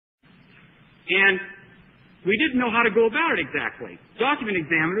And we didn't know how to go about it exactly. Document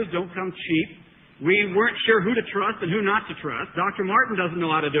examiners don't come cheap. We weren't sure who to trust and who not to trust. Dr. Martin doesn't know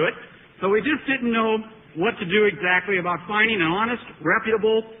how to do it. So we just didn't know what to do exactly about finding an honest,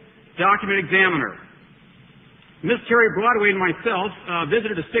 reputable document examiner. Miss Terry Broadway and myself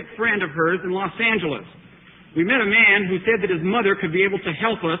visited a sick friend of hers in Los Angeles. We met a man who said that his mother could be able to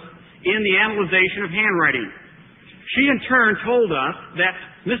help us in the analyzation of handwriting. She in turn told us that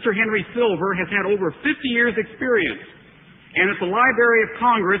Mr. Henry Silver has had over 50 years' experience, and that the Library of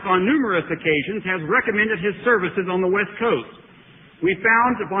Congress on numerous occasions has recommended his services on the West Coast. We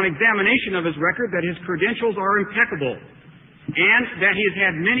found upon examination of his record that his credentials are impeccable, and that he has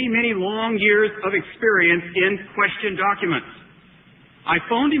had many, many long years of experience in question documents. I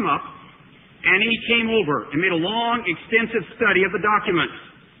phoned him up, and he came over and made a long, extensive study of the documents.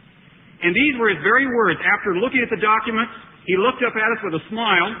 And these were his very words. After looking at the documents, he looked up at us with a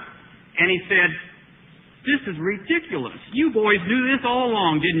smile, and he said, "This is ridiculous. You boys knew this all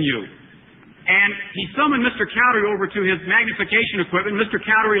along, didn't you?" And he summoned Mr. Cowdery over to his magnification equipment. Mr.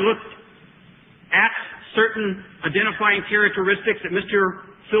 Cowdery looked at certain identifying characteristics that Mr.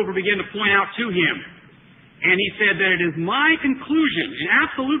 Silver began to point out to him. And he said that it is my conclusion, an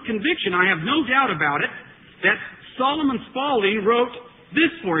absolute conviction, I have no doubt about it, that Solomon Spaulding wrote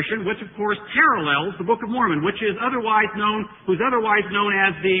this portion, which of course parallels the Book of Mormon, who's otherwise known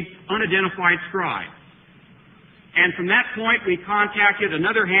as the unidentified scribe. And from that point, we contacted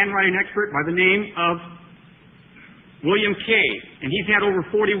another handwriting expert by the name of William Kay, and he's had over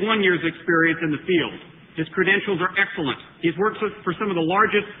 41 years' experience in the field. His credentials are excellent. He's worked for some of the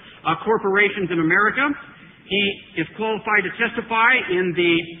largest corporations in America. He is qualified to testify in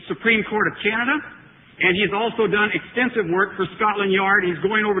the Supreme Court of Canada, and he's also done extensive work for Scotland Yard. He's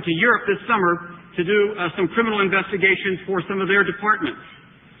going over to Europe this summer to do some criminal investigations for some of their departments.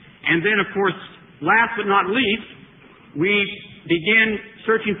 And then, of course, last but not least, we began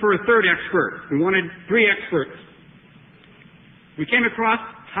searching for a third expert. We wanted 3 experts. We came across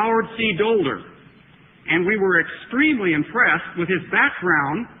Howard C. Dolder, and we were extremely impressed with his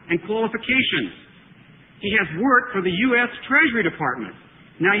background and qualifications. He has worked for the U.S. Treasury Department.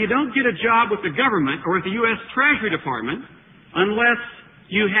 Now, you don't get a job with the government or with the U.S. Treasury Department unless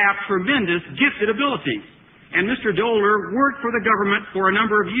you have tremendous gifted abilities. And Mr. Dolder worked for the government for a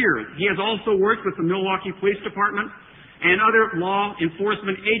number of years. He has also worked with the Milwaukee Police Department and other law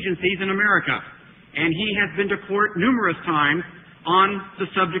enforcement agencies in America. And he has been to court numerous times on the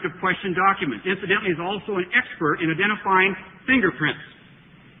subject of question documents. Incidentally, he's also an expert in identifying fingerprints.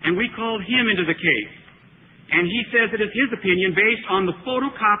 And we called him into the case. And he says it is his opinion, based on the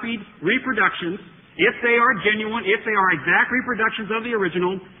photocopied reproductions, if they are genuine, if they are exact reproductions of the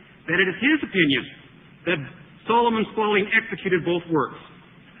original, that it is his opinion that Solomon Spaulding executed both works.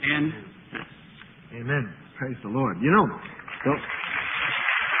 And amen. Praise the Lord. You know,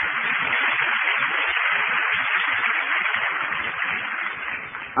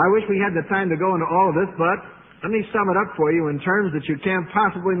 I wish we had the time to go into all of this, but let me sum it up for you in terms that you can't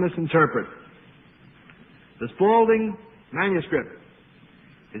possibly misinterpret. The Spaulding manuscript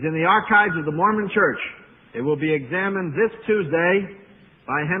is in the archives of the Mormon Church. It will be examined this Tuesday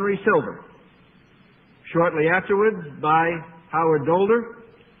by Henry Silver. Shortly afterwards by Howard Dolder,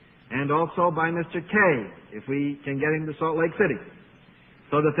 and also by Mr. Kay, if we can get him to Salt Lake City,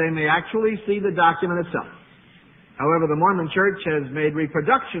 so that they may actually see the document itself. However, the Mormon Church has made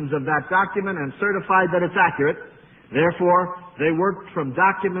reproductions of that document and certified that it's accurate. Therefore, they worked from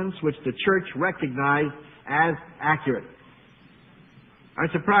documents which the Church recognized as accurate. Our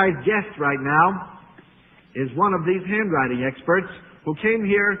surprise guest right now is one of these handwriting experts who came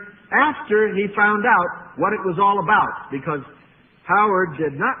here after he found out what it was all about, because Howard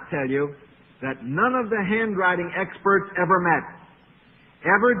did not tell you that none of the handwriting experts ever met,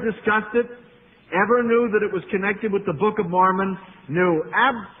 ever discussed it, ever knew that it was connected with the Book of Mormon, knew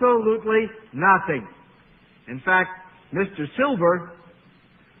absolutely nothing. In fact, Mr. Silver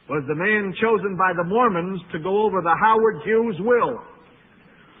was the man chosen by the Mormons to go over the Howard Hughes will.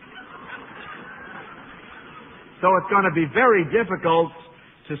 So it's going to be very difficult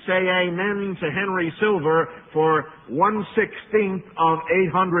to say amen to Henry Silver for 1/16 of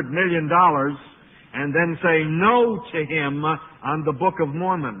 $800 million and then say no to him on the Book of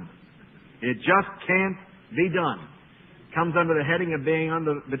Mormon. It just can't be done. Comes under the heading of being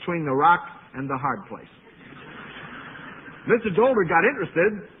between the rock and the hard place. Mr. Dolder got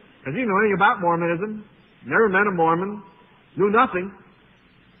interested because he knew anything about Mormonism, never met a Mormon, knew nothing.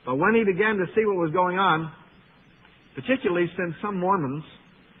 But when he began to see what was going on, particularly since some Mormons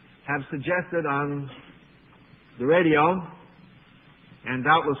have suggested on the radio and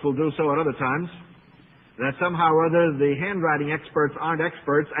doubtless will do so at other times, that somehow or other the handwriting experts aren't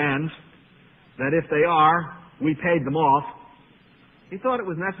experts, and that if they are, we paid them off, he thought it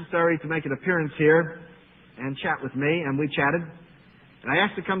was necessary to make an appearance here and chat with me, and we chatted. And I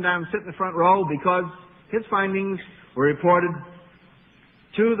asked to come down and sit in the front row because his findings were reported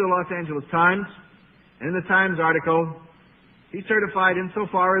to the Los Angeles Times. And in the Times article, he certified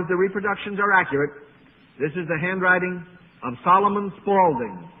insofar as the reproductions are accurate, this is the handwriting of Solomon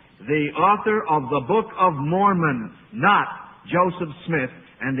Spaulding, the author of the Book of Mormon, not Joseph Smith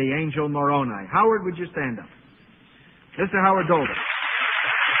and the angel Moroni. Howard, would you stand up? Mr. Howard Dolder.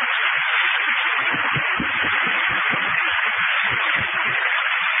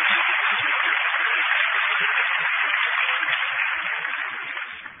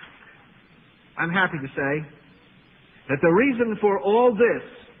 I'm happy to say that the reason for all this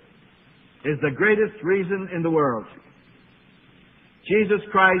is the greatest reason in the world. Jesus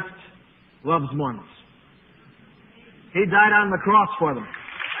Christ loves Mormons. He died on the cross for them.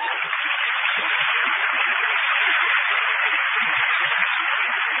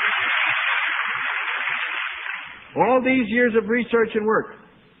 All these years of research and work,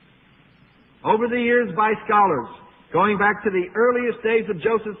 over the years by scholars, going back to the earliest days of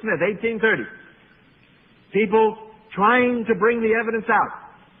Joseph Smith, 1830, people trying to bring the evidence out.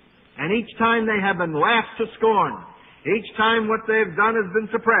 And each time they have been laughed to scorn. Each time what they've done has been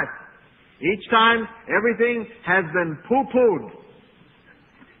suppressed. Each time everything has been poo-pooed.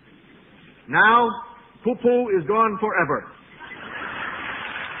 Now, poo-poo is gone forever.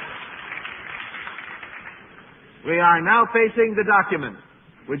 We are now facing the document.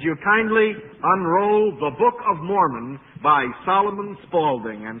 Would you kindly unroll the Book of Mormon by Solomon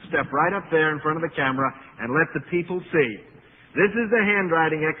Spaulding and step right up there in front of the camera and let the people see. This is the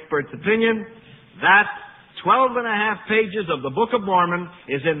handwriting expert's opinion. That 12 and a half pages of the Book of Mormon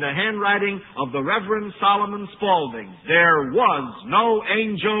is in the handwriting of the Reverend Solomon Spaulding. There was no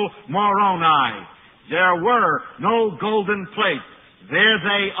angel Moroni. There were no golden plates. There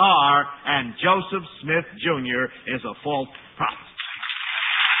they are, and Joseph Smith, Jr. is a false prophet.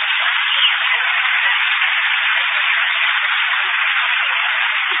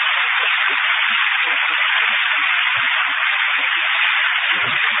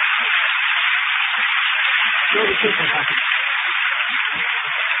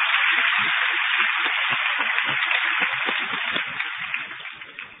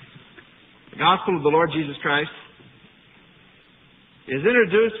 The gospel of the Lord Jesus Christ is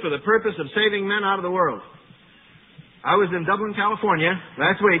introduced for the purpose of saving men out of the world. I was in Dublin, California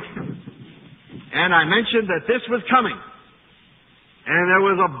last week, and I mentioned that this was coming. And there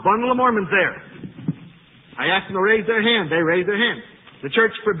was a bundle of Mormons there. I asked them to raise their hand. They raised their hand. The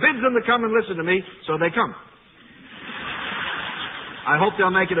church forbids them to come and listen to me, so they come. I hope they'll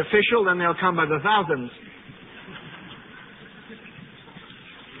make it official, then they'll come by the thousands.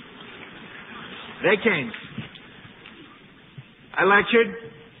 They came. I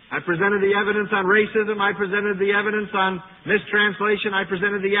lectured. I presented the evidence on racism. I presented the evidence on mistranslation. I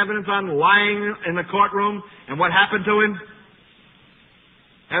presented the evidence on lying in the courtroom and what happened to him.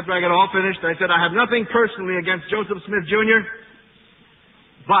 After I got all finished, I said, I have nothing personally against Joseph Smith, Jr.,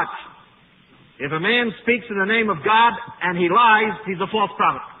 but if a man speaks in the name of God and he lies, he's a false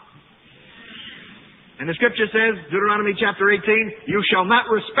prophet. And the Scripture says, Deuteronomy chapter 18, you shall not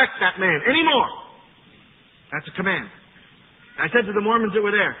respect that man anymore. That's a command. I said to the Mormons that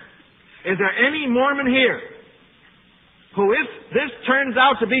were there, is there any Mormon here who, if this turns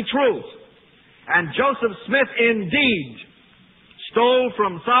out to be true, and Joseph Smith indeed stole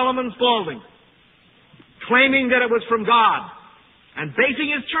from Solomon Spaulding, claiming that it was from God, and basing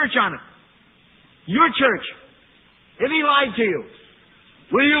his church on it, your church, if he lied to you,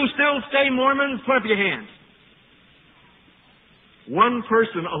 will you still stay Mormons? Put up your hands. One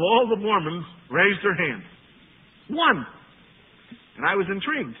person of all the Mormons raised their hand. One. And I was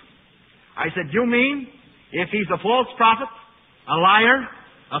intrigued. I said, you mean if he's a false prophet, a liar,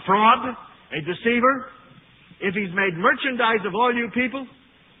 a fraud, a deceiver, if he's made merchandise of all you people,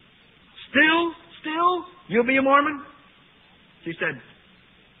 still, you'll be a Mormon? She said,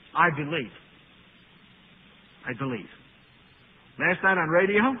 I believe. I believe. Last night on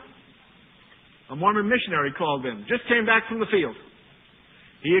radio, a Mormon missionary called in. Just came back from the field.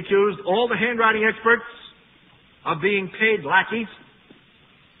 He accused all the handwriting experts of being paid lackeys.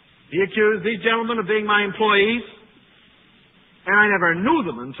 He accused these gentlemen of being my employees. And I never knew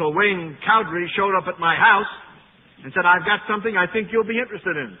them until Wayne Cowdery showed up at my house and said, I've got something I think you'll be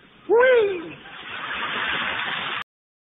interested in. Whee!